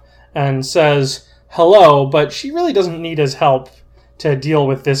comes up and says hello, but she really doesn't need his help to deal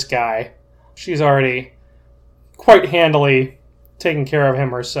with this guy. She's already quite handily taken care of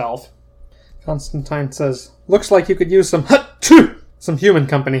him herself. Constantine says, "Looks like you could use some human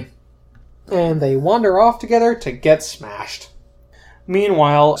company." And they wander off together to get smashed.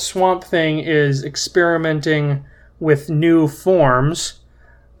 Meanwhile, Swamp Thing is experimenting with new forms.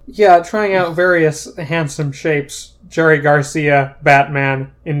 Yeah, trying out various handsome shapes. Jerry Garcia,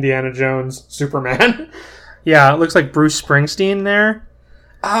 Batman, Indiana Jones, Superman. Yeah, it looks like Bruce Springsteen there.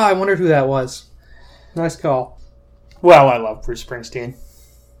 Ah, I wondered who that was. Nice call. Well, I love Bruce Springsteen.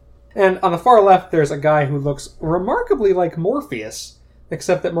 And on the far left, there's a guy who looks remarkably like Morpheus,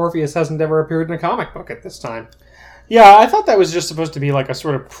 except that Morpheus hasn't ever appeared in a comic book at this time. Yeah, I thought that was just supposed to be like a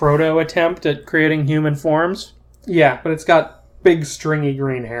sort of proto-attempt at creating human forms. Yeah, but it's got big stringy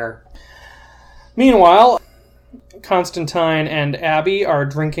green hair. Meanwhile, Constantine and Abby are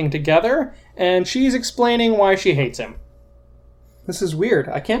drinking together, and she's explaining why she hates him. This is weird.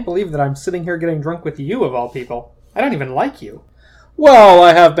 I can't believe that I'm sitting here getting drunk with you, of all people. I don't even like you. Well,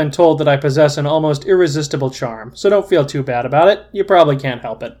 I have been told that I possess an almost irresistible charm, so don't feel too bad about it. You probably can't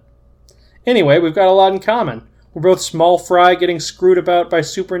help it. Anyway, we've got a lot in common. We're both small fry getting screwed about by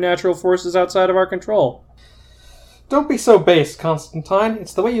supernatural forces outside of our control. Don't be so base, Constantine.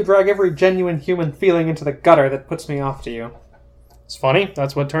 It's the way you drag every genuine human feeling into the gutter that puts me off to you. It's funny,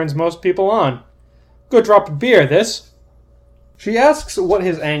 that's what turns most people on. Good drop of beer, this. She asks what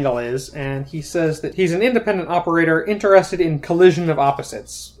his angle is, and he says that he's an independent operator interested in collision of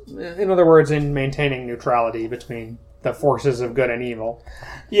opposites. In other words, in maintaining neutrality between the forces of good and evil.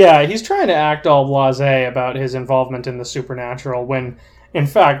 Yeah, he's trying to act all blasé about his involvement in the supernatural when, in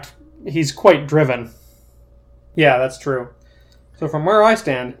fact, he's quite driven. Yeah, that's true. So from where I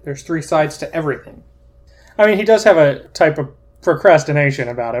stand, there's three sides to everything. I mean, he does have a type of procrastination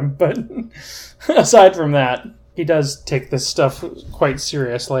about him, but aside from that, he does take this stuff quite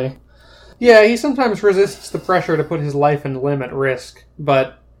seriously. Yeah, he sometimes resists the pressure to put his life and limb at risk,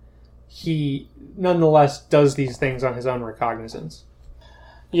 but he nonetheless does these things on his own recognizance.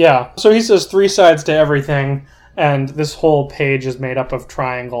 Yeah, so he says three sides to everything, and this whole page is made up of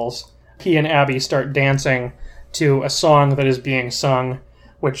triangles. He and Abby start dancing to a song that is being sung,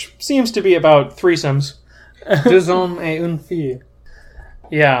 which seems to be about threesomes. Deux hommes et une fille.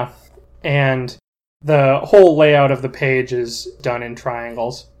 Yeah, and the whole layout of the page is done in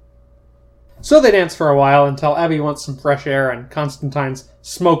triangles. So they dance for a while until Abby wants some fresh air and Constantine's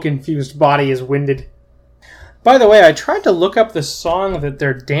smoke-infused body is winded. By the way, I tried to look up the song that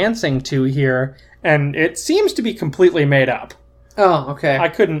they're dancing to here, and it seems to be completely made up. Oh, okay. I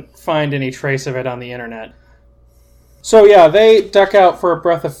couldn't find any trace of it on the internet. So yeah, they duck out for a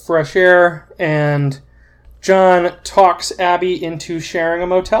breath of fresh air, and John talks Abby into sharing a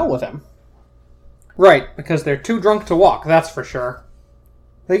motel with him. Right, because they're too drunk to walk, that's for sure.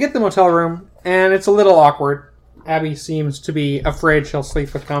 They get the motel room, and it's a little awkward. Abby seems to be afraid she'll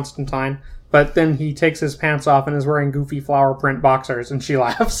sleep with Constantine, but then he takes his pants off and is wearing goofy flower print boxers, and she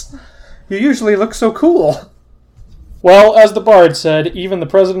laughs. You usually look so cool. Well, as the bard said, even the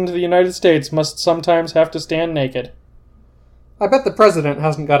President of the United States must sometimes have to stand naked. I bet the President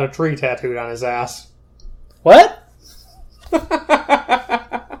hasn't got a tree tattooed on his ass. What?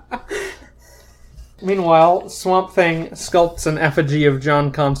 Meanwhile, Swamp Thing sculpts an effigy of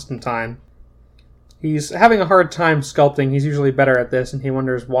John Constantine. He's having a hard time sculpting. He's usually better at this, and he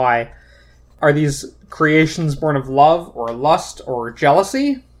wonders why. Are these creations born of love, or lust, or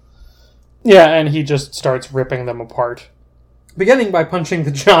jealousy? Yeah, and he just starts ripping them apart. Beginning by punching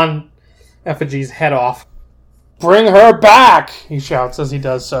the John effigy's head off. Bring her back! He shouts as he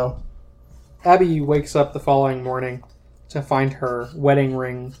does so. Abby wakes up the following morning to find her wedding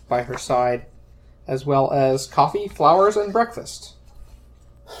ring by her side, as well as coffee, flowers, and breakfast.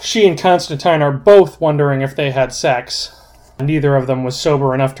 She and Constantine are both wondering if they had sex. Neither of them was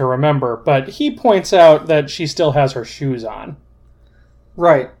sober enough to remember, but he points out that she still has her shoes on.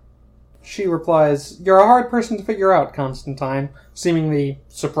 Right. She replies, "You're a hard person to figure out, Constantine," seemingly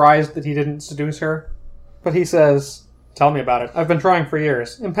surprised that he didn't seduce her. But he says, "Tell me about it. I've been trying for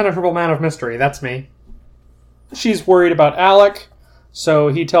years. Impenetrable man of mystery, that's me." She's worried about Alec, so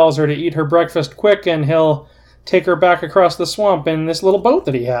he tells her to eat her breakfast quick and he'll take her back across the swamp in this little boat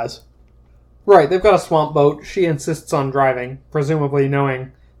that he has. Right, they've got a swamp boat. She insists on driving, presumably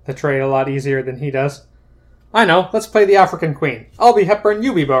knowing the trade a lot easier than he does. "I know, let's play the African Queen. I'll be Hepburn,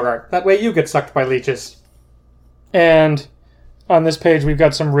 you be Bogart. That way you get sucked by leeches." And On this page, we've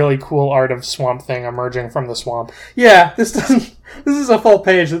got some really cool art of Swamp Thing emerging from the swamp. Yeah, this is a full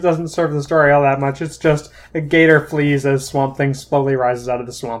page that doesn't serve the story all that much. It's just a gator flees as Swamp Thing slowly rises out of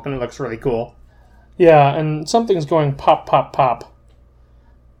the swamp, and it looks really cool. Yeah, and something's going pop, pop, pop.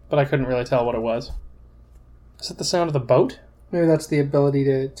 But I couldn't really tell what it was. Is it the sound of the boat? Maybe that's the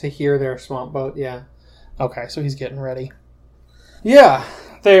ability to hear their swamp boat, yeah. Okay, so he's getting ready. Yeah.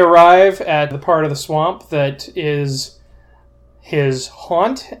 They arrive at the part of the swamp that is his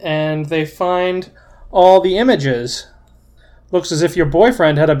haunt, and they find all the images. Looks as if your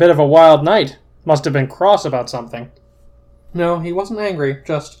boyfriend had a bit of a wild night. Must have been cross about something. No, he wasn't angry,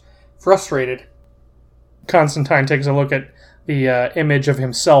 just frustrated. Constantine takes a look at the image of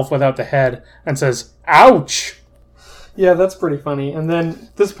himself without the head and says, "Ouch!" Yeah, that's pretty funny. And then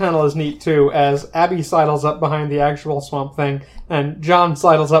this panel is neat too, as Abby sidles up behind the actual Swamp Thing, and John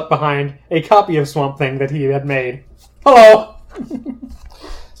sidles up behind a copy of Swamp Thing that he had made. Hello!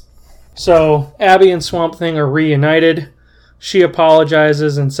 So, Abby and Swamp Thing are reunited. She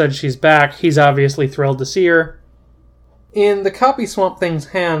apologizes and said she's back. He's obviously thrilled to see her. In the copy Swamp Thing's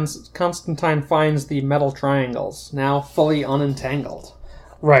hands, Constantine finds the metal triangles, now fully unentangled.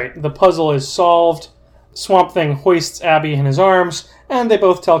 Right, the puzzle is solved. Swamp Thing hoists Abby in his arms, and they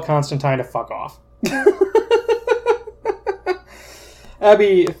both tell Constantine to fuck off.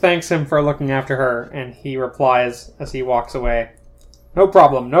 Abby thanks him for looking after her, and he replies as he walks away, no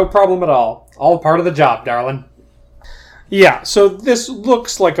problem at all. All part of the job, darling." Yeah, so this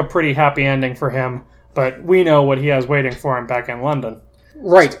looks like a pretty happy ending for him, but we know what he has waiting for him back in London.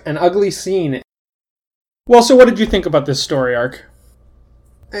 Right, an ugly scene. Well, so what did you think about this story arc?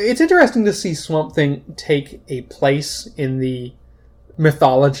 It's interesting to see Swamp Thing take a place in the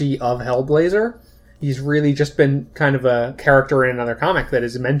mythology of Hellblazer. He's really just been kind of a character in another comic that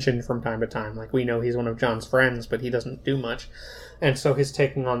is mentioned from time to time. Like, we know he's one of John's friends, but he doesn't do much. And so he's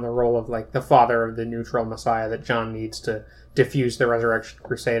taking on the role of, like, the father of the neutral messiah that John needs to defuse the Resurrection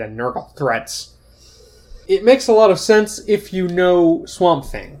Crusade and Nurgle threats. It makes a lot of sense if you know Swamp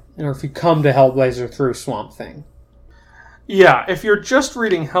Thing, or if you come to Hellblazer through Swamp Thing. Yeah, if you're just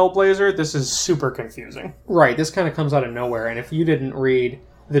reading Hellblazer, this is super confusing. Right, this kind of comes out of nowhere, and if you didn't read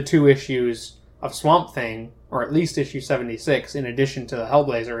the 2 issues of Swamp Thing, or at least issue 76, in addition to the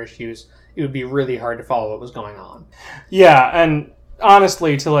Hellblazer issues, it would be really hard to follow what was going on. Yeah, and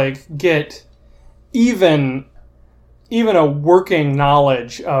honestly, to like get even a working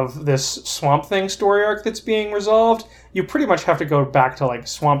knowledge of this Swamp Thing story arc that's being resolved, you pretty much have to go back to like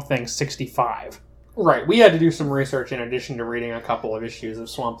Swamp Thing 65. Right, we had to do some research in addition to reading a couple of issues of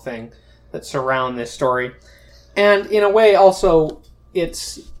Swamp Thing that surround this story. And in a way, also,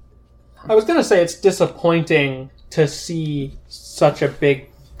 I was going to say it's disappointing to see such a big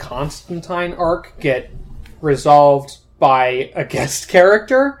Constantine arc get resolved by a guest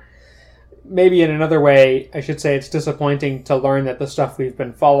character. Maybe in another way, I should say it's disappointing to learn that the stuff we've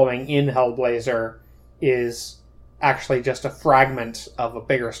been following in Hellblazer is actually just a fragment of a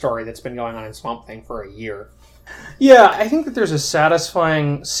bigger story that's been going on in Swamp Thing for a year. Yeah, I think that there's a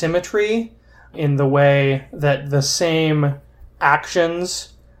satisfying symmetry in the way that the same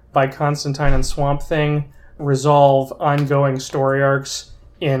actions by Constantine and Swamp Thing resolve ongoing story arcs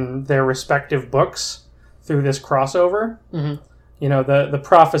in their respective books through this crossover. Mm-hmm. You know, the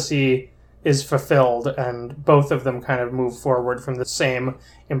prophecy is fulfilled, and both of them kind of move forward from the same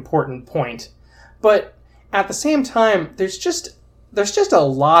important point. But at the same time, there's just a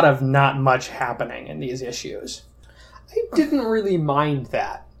lot of not much happening in these issues. I didn't really mind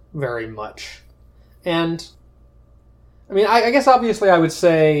that very much. And, I mean, I guess obviously I would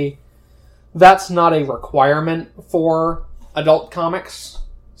say that's not a requirement for adult comics.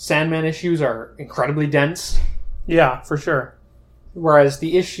 Sandman issues are incredibly dense. Yeah, for sure. Whereas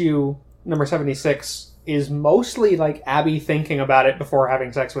the issue number 76 is mostly like Abby thinking about it before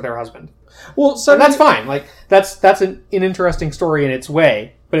having sex with her husband. Well, so and that's fine. Like that's an interesting story in its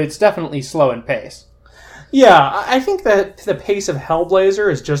way, but it's definitely slow in pace. Yeah, I think that the pace of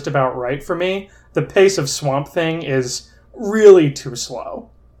Hellblazer is just about right for me. The pace of Swamp Thing is really too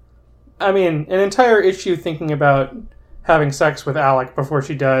slow. I mean, an entire issue thinking about having sex with Alec before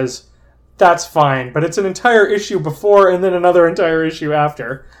she does, that's fine. But it's an entire issue before and then another entire issue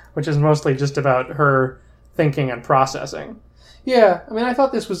after, which is mostly just about her thinking and processing. Yeah, I mean, I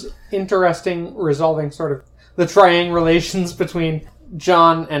thought this was interesting, resolving sort of the triangle relations between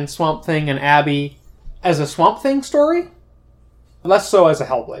John and Swamp Thing and Abby as a Swamp Thing story, less so as a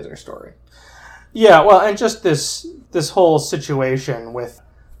Hellblazer story. Yeah, well, and just this whole situation with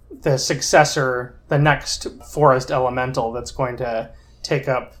the successor, the next forest elemental that's going to take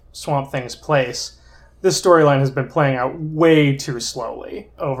up Swamp Thing's place. this storyline has been playing out way too slowly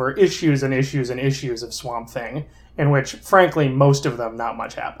over issues and issues and issues of Swamp Thing, in which, frankly, most of them, not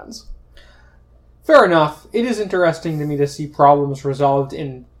much happens. Fair enough. It is interesting to me to see problems resolved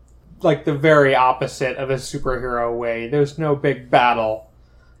in, like, the very opposite of a superhero way. There's no big battle.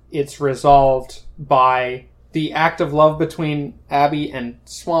 It's resolved by the act of love between Abby and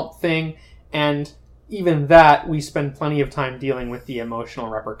Swamp Thing, and even that, we spend plenty of time dealing with the emotional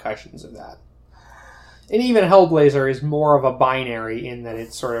repercussions of that. And even Hellblazer is more of a binary in that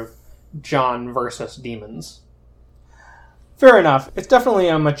it's sort of John versus demons. Fair enough. It's definitely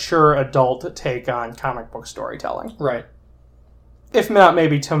a mature adult take on comic book storytelling. Right. If not,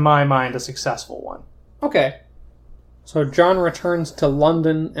 maybe, to my mind, a successful one. Okay. So John returns to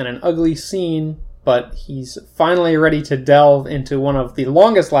London in an ugly scene, but he's finally ready to delve into one of the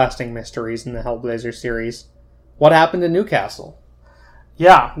longest-lasting mysteries in the Hellblazer series. What happened in Newcastle?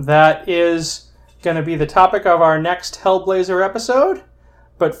 Yeah, that is going to be the topic of our next Hellblazer episode.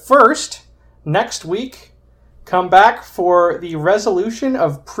 But first, next week, come back for the resolution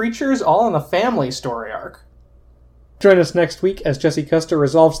of Preacher's All in the Family story arc. Join us next week as Jesse Custer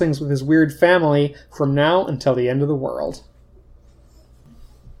resolves things with his weird family from now until the end of the world.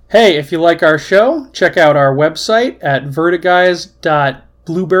 Hey, if you like our show, check out our website at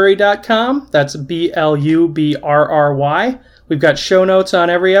vertiguys.blueberry.com. That's BLUBRRY. We've got show notes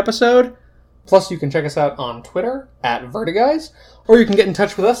on every episode. Plus, you can check us out on Twitter at Vertiguys, or you can get in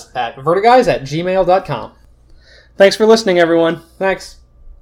touch with us at vertiguys@gmail.com. Thanks for listening, everyone. Thanks.